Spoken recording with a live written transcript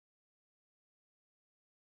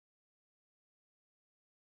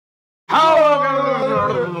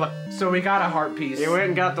Oh! So we got a heart piece. He went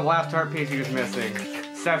and got the last heart piece he was missing.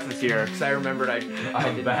 Seth is here. Because I remembered I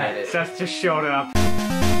didn't get it. Seth just showed up.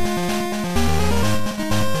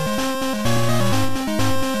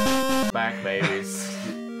 Back, babies.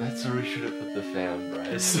 That's where we should have put the fan,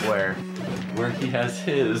 Bryce. Where? Where he has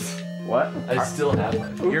his. What? I still have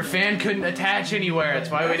it. Your fan couldn't attach anywhere. That's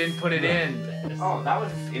why we didn't put it in. Oh, that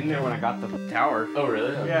was in there when I got the tower. Oh,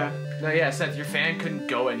 really? Okay. Yeah. No, yeah, Seth, your fan couldn't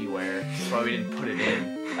go anywhere. That's why we didn't put it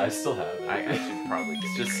in. I still have it. I should probably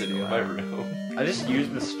It's just sitting in my room. I just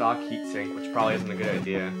used the stock heatsink, which probably isn't a good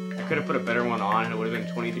idea. I could have put a better one on and it would have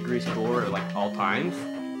been 20 degrees cooler at like all times.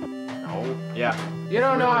 No. Yeah. You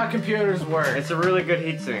don't know how computers work. It's a really good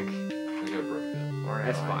heatsink. I think I broke it.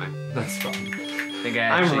 That's fine. That's fine.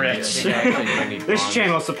 I'm rich. This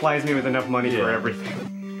channel supplies me with enough money for everything.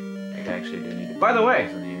 I think I actually do need it. By the way,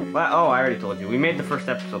 oh, I already told you. We made the first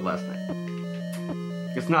episode last night.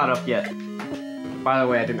 It's not up yet. By the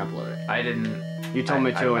way, I didn't upload it. I didn't. You told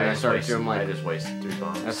me to, and I started to. I'm like, I just wasted 3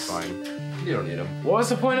 bombs. that's fine. You don't need them. What was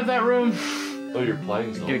the point of that room? Oh, you're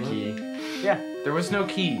playing Zelda? Get a key. Yeah. There was no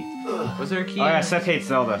key. Was there a key? Oh yeah, Seth hates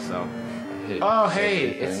Zelda, so. Oh hey,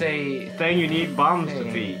 it's a thing you need bombs to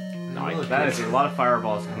beat. No, I That is a lot of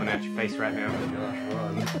fireballs coming at your face right now.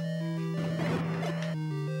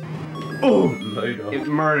 Oh! It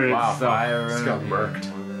murdered wow, itself. fire. It's got murked.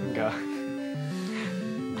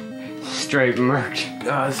 Straight murked.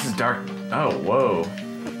 Oh, this is dark. Oh, whoa.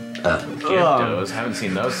 Gyptos. Haven't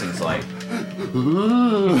seen those since like.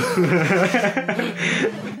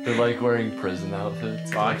 They're like wearing prison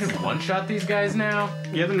outfits. Oh, I can one-shot these guys now?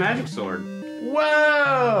 You have the magic sword.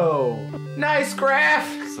 Whoa! Nice graph!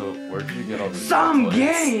 So, where'd you get all these Some outfits?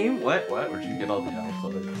 game! What? Where'd you get all the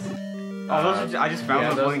outfits? Oh, those are, I just found yeah,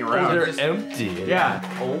 those floating those- around. They're empty. Yeah.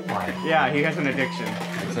 Oh my. Yeah, he has an addiction.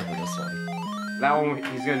 Except for this one. That one,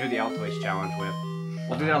 he's gonna do the Altoids challenge with.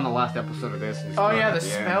 We'll do that on the last episode of this. And Oh start yeah, at the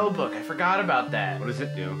end. spell book. I forgot about that. What does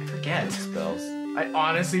it do? I forget. Spells. I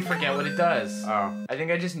honestly forget what it does. Oh. I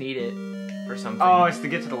think I just need it for something. Oh, it's to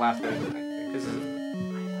get to the last end. This is...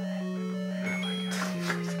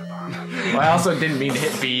 Well, I also didn't mean to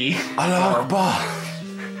hit B.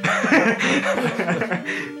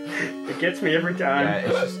 It gets me every time.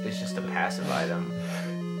 Yeah, it's just a passive item.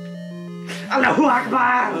 Allahu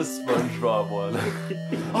Akbar! The SpongeBob one.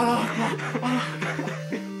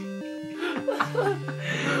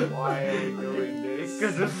 Why are we doing this?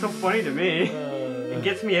 Because it's so funny to me. It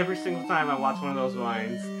gets me every single time I watch one of those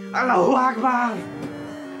lines. Allahu Akbar!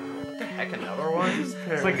 What the heck, another one?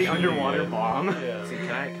 It's like the underwater bomb. Yeah. See,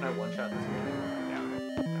 can I one-shot this guy? Yeah.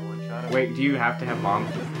 Can I one-shot him? Wait, do you have to have bombs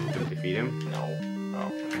to defeat him? No.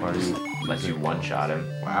 Oh. Or just let you one-shot him.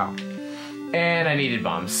 Wow. And I needed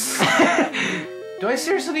bombs. Do I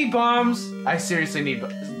seriously need bombs? I seriously need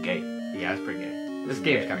bombs. This is gay. Yeah, it's pretty gay. This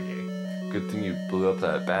game's kind of gay. Good thing you blew up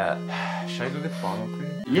that bat. Should I go get the bomb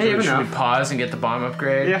upgrade? Yeah, you Should know. we pause and get the bomb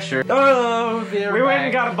upgrade? Yeah, sure. Oh, okay, We went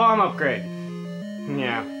and got a bomb upgrade.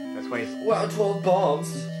 Yeah, that's why he's... Wow, 12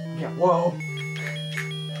 bombs. Yeah, whoa.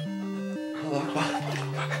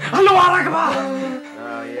 Hello, Allahu Akbar!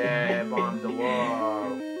 Oh yeah, bomb the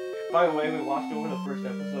wall. By the way, we watched over the first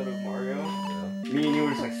episode of Mario. Me and you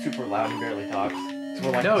were just like super loud and barely talked. So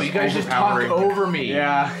we're like No, you guys just talk overpowering. over me.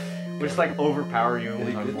 Yeah, we just like overpower you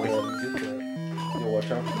with our voices.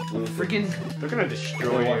 Watch out. Freaking. They're gonna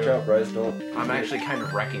destroy Watch you. out, Bryce. Don't. I'm actually kind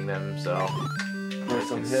of wrecking them, so. Bryce,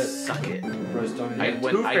 don't hit. Suck it. Bryce, don't I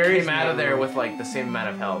hit. came out of there with like the same amount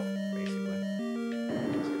of health, basically.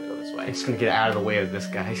 Let's go this way. I'm just gonna get out of the way of this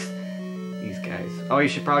guys. These guys. Oh, you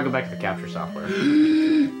should probably go back to the capture software.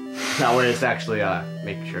 That way it's actually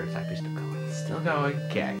making sure it's actually still going. Still going.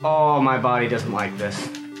 Okay. Oh, my body doesn't like this.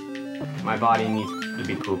 My body needs to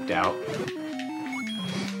be pooped out.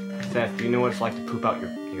 Seth, do you know what it's like to poop out your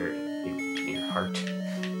heart?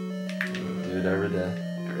 Dude, every day.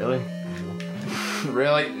 Really?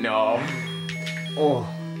 Really? No. Oh.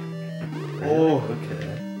 Oh.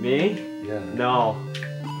 Okay. Me? Yeah. No.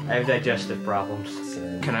 I have digestive problems.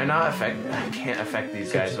 Same. Can I not affect? I can't affect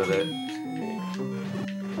these guys with it.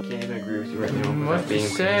 I can't even agree with you right now. What do you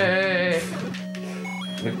say?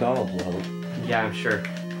 McDonald's will help. Yeah, I'm sure.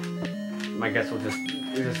 My guess will just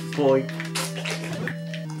slowly.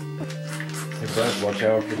 Hey, Brent, watch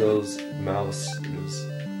out for those mouse.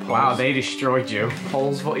 Wow, they destroyed you.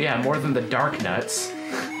 Holes. Yeah, more than the dark nuts.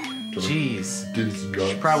 Jeez.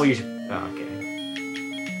 Probably use your. Oh,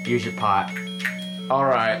 okay. Use your pot. All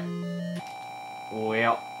right. Well,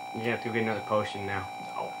 you have to go get another potion now.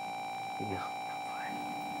 No.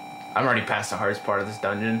 I'm already past the hardest part of this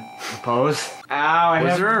dungeon. Pose. Ow, I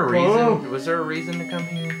Was have there a poop. reason? Was there a reason to come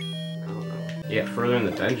here? I don't know. Yeah, further in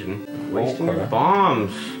the dungeon. Wasting your crap.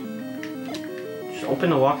 bombs. Just open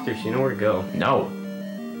the walkthrough so you know where to go. No.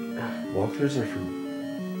 Walkthroughs are for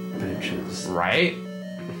bitches. Right?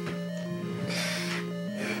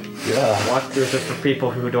 Yeah. Walkthroughs are for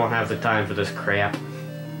people who don't have the time for this crap.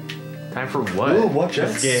 Time for what? Ooh, watch out.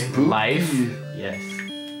 This game. Spooky. Life? Yes.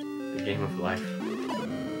 The game of life.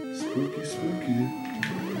 Spooky, spooky.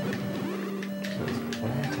 Why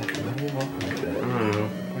am I walking like I that? don't know.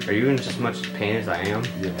 Are you in just as much pain as I am?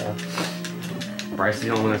 Yeah. Bryce is the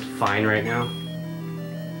only one that's fine right now.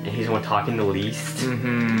 And he's the one talking the least.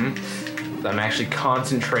 Mm-hmm. I'm actually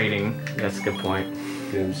concentrating. That's a good point.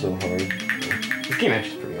 Game's so hard. This game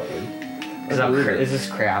actually is pretty hard. Is this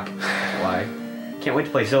crap? Why? Can't wait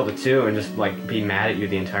to play Zelda 2 and just like be mad at you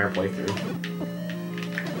the entire playthrough.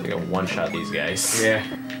 We gotta one-shot these guys. Yeah.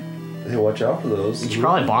 Hey, watch out for those. You should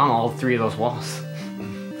probably bomb all 3 of those walls.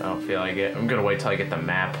 I don't feel like it. I'm gonna wait till I get the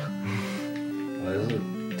map Why is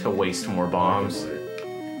it? to waste more bombs.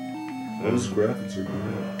 Those graphics are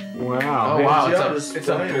great. Wow. Oh wow, yeah, it's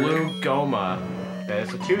a blue Goma.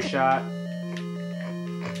 That's a 2-shot.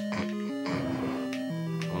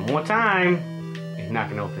 One more time. He's not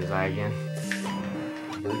gonna open his eye again.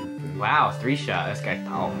 Wow, 3-shot. This guy.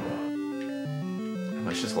 Oh.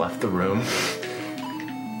 I just left the room.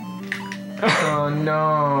 Oh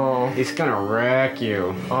no. He's gonna wreck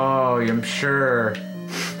you. Oh, I'm sure.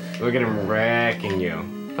 Look at him wrecking you.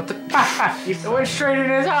 What the? It went straight in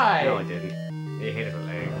his eye. No, it didn't. It hit his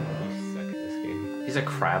leg. You suck at this game. He's a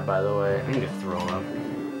crab, by the way. I need to throw up.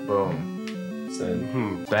 Boom.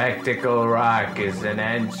 Same. Spectacle Rock is an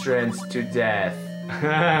entrance to death.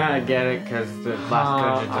 I get it, because the last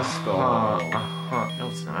dungeon's a skull. No,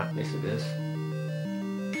 it's not. Yes, it is.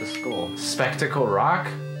 It's a skull. Spectacle Rock?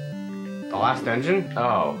 The last dungeon?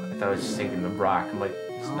 Oh, I thought I was just thinking the rock. I'm like,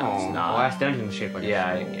 it's Oh, not. It's the not. last dungeon's shaped like a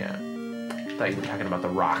Yeah, skull. yeah. I thought you were talking about the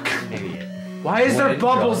rock. Idiot. Why is there Dwayne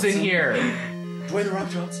bubbles Johnson. in here? Dwayne The Rock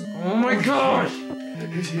Johnson. Oh my gosh!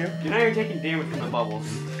 He's here. You know you're taking damage from the bubbles.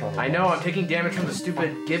 I know, I'm taking damage from the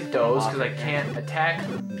stupid Gyptos because I can't attack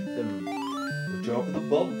them. Good job with the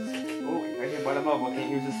bubbles. Oh, right here by the bubble. Can't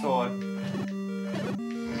use the sword.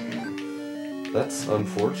 That's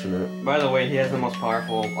unfortunate. By the way, he has the most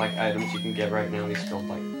powerful like items you can get right now. And he's still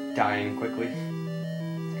like dying quickly.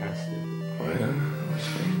 It's kind of stupid.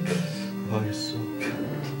 Oh, you're so good.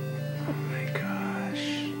 Oh my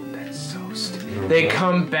gosh, that's so stupid. They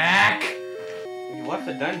come back? You left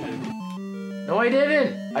the dungeon. No, I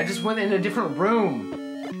didn't. I just went in a different room.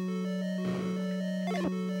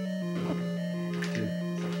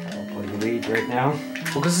 Playing lead right now.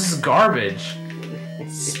 Well, because this is garbage.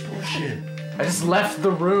 It's bullshit. I just left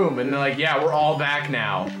the room and they're like, yeah, we're all back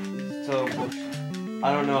now. So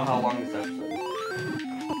I don't know how long this episode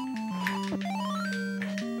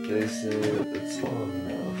is. They say it's long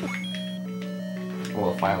enough.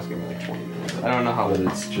 Well, the file's gonna be like 20 minutes. I don't know how. But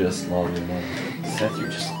it's just long enough. Seth, you're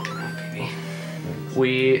just looking around, baby.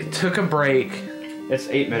 We took a break. It's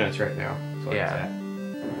 8 minutes right now. So Yeah.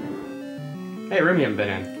 It's at. Hey, room you haven't been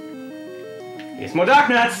in. Get more dark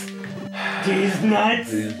nuts. These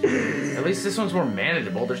nuts. At least this one's more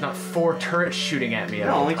manageable. There's not 4 turrets shooting at me at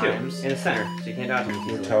No, all only times. 2 in the center, so you can't dodge them.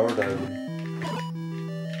 We're easily. tower diving.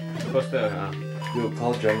 You're supposed to. Yo,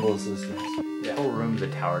 call jungle assistance. The whole room's a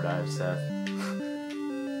tower dive, Seth.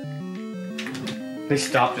 They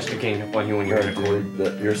stop just to gang up on you when you're in a corner. Dude,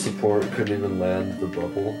 that your support couldn't even land the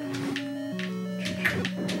bubble.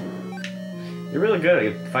 You're really good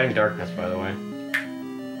at fighting darkness, by the way.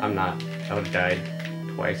 I'm not. I would have died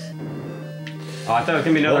twice. Oh, I thought it was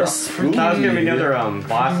gonna be another. That's I thought it was gonna be spooky. another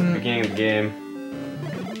boss at the beginning of the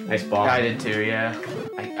game. Nice boss. I did too, yeah.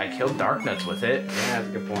 I killed Darknuts with it. Yeah, that's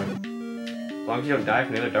a good point. As long as you don't die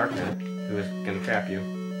from the other Darknet, who is gonna trap you.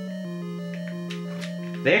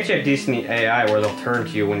 They actually have decent AI where they'll turn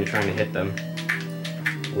to you when you're trying to hit them.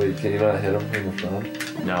 Wait, can you not hit him from the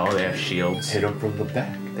front? No, they have shields. Hit him from the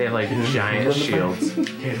back. They have like giant from the shields.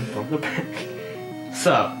 Hit him from the back.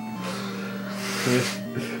 Sup?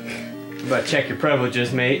 But check your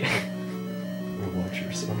privileges, mate. Or watch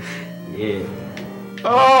yourself. Yeah.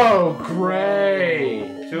 Oh,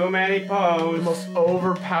 great! Too many The pose. most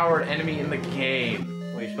overpowered enemy in the game.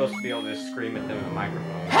 Well, you're supposed to be able to scream at them in the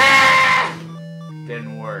microphone.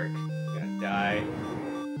 Didn't work. You're gonna die.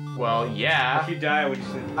 Well, yeah. If you die, would you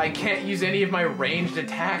say I can't use any of my ranged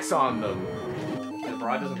attacks on them. the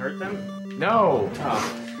broad doesn't hurt them? No.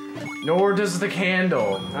 Oh. Nor does the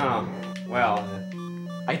candle. Oh. Well.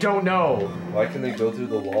 I don't know. Why can they go through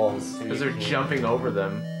the walls? Because they're jumping over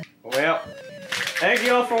them. Well. Thank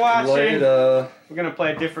you all for watching. Later. We're gonna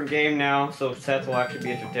play a different game now, so Seth will actually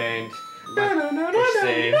be entertained. No, no, no, no, Push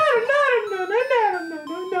save. no, no, no, no, no, no,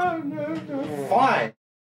 no, no, no. Fine.